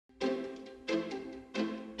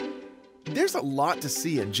There's a lot to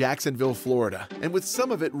see in Jacksonville, Florida, and with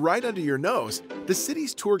some of it right under your nose, the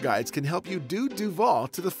city's tour guides can help you do Duval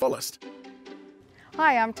to the fullest.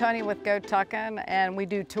 Hi, I'm Tony with Go Tuk'n, and we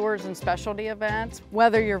do tours and specialty events.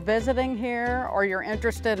 Whether you're visiting here or you're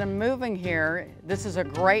interested in moving here, this is a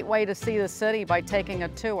great way to see the city by taking a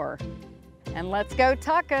tour. And let's go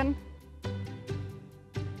Tuk'n!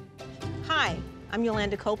 Hi, I'm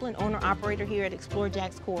Yolanda Copeland, owner-operator here at Explore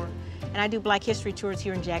Jax Core, and I do Black History tours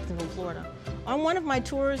here in Jacksonville, Florida. On one of my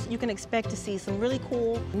tours, you can expect to see some really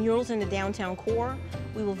cool murals in the downtown core.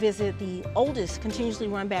 We will visit the oldest continuously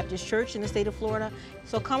run Baptist church in the state of Florida,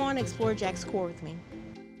 so come on Explore Jax Core with me.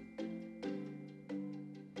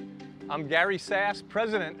 I'm Gary Sass,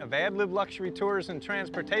 president of AdLib Luxury Tours and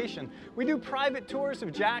Transportation. We do private tours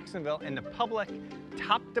of Jacksonville and the public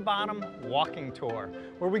top-to-bottom walking tour,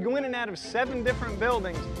 where we go in and out of 7 different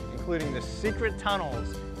buildings, including the secret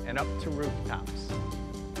tunnels and up to rooftops.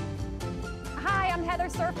 Hi, I'm Heather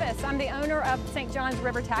Surface. I'm the owner of St. John's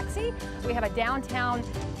River Taxi. We have a downtown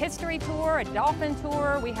history tour, a dolphin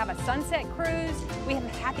tour, we have a sunset cruise, we have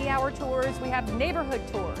happy hour tours, we have neighborhood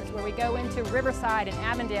tours where we go into Riverside and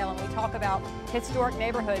Avondale and we talk about historic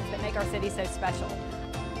neighborhoods that make our city so special.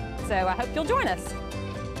 So I hope you'll join us.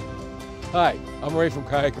 Hi, I'm Ray from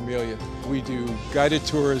Kayak Amelia. We do guided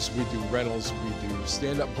tours, we do rentals, we do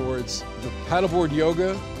stand-up boards. The paddleboard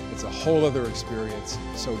yoga, it's a whole other experience.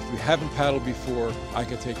 So if you haven't paddled before, I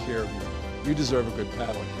can take care of you. You deserve a good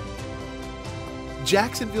paddling.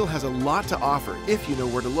 Jacksonville has a lot to offer if you know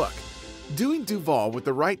where to look. Doing Duval with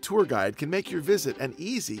the right tour guide can make your visit an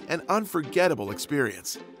easy and unforgettable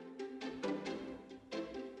experience.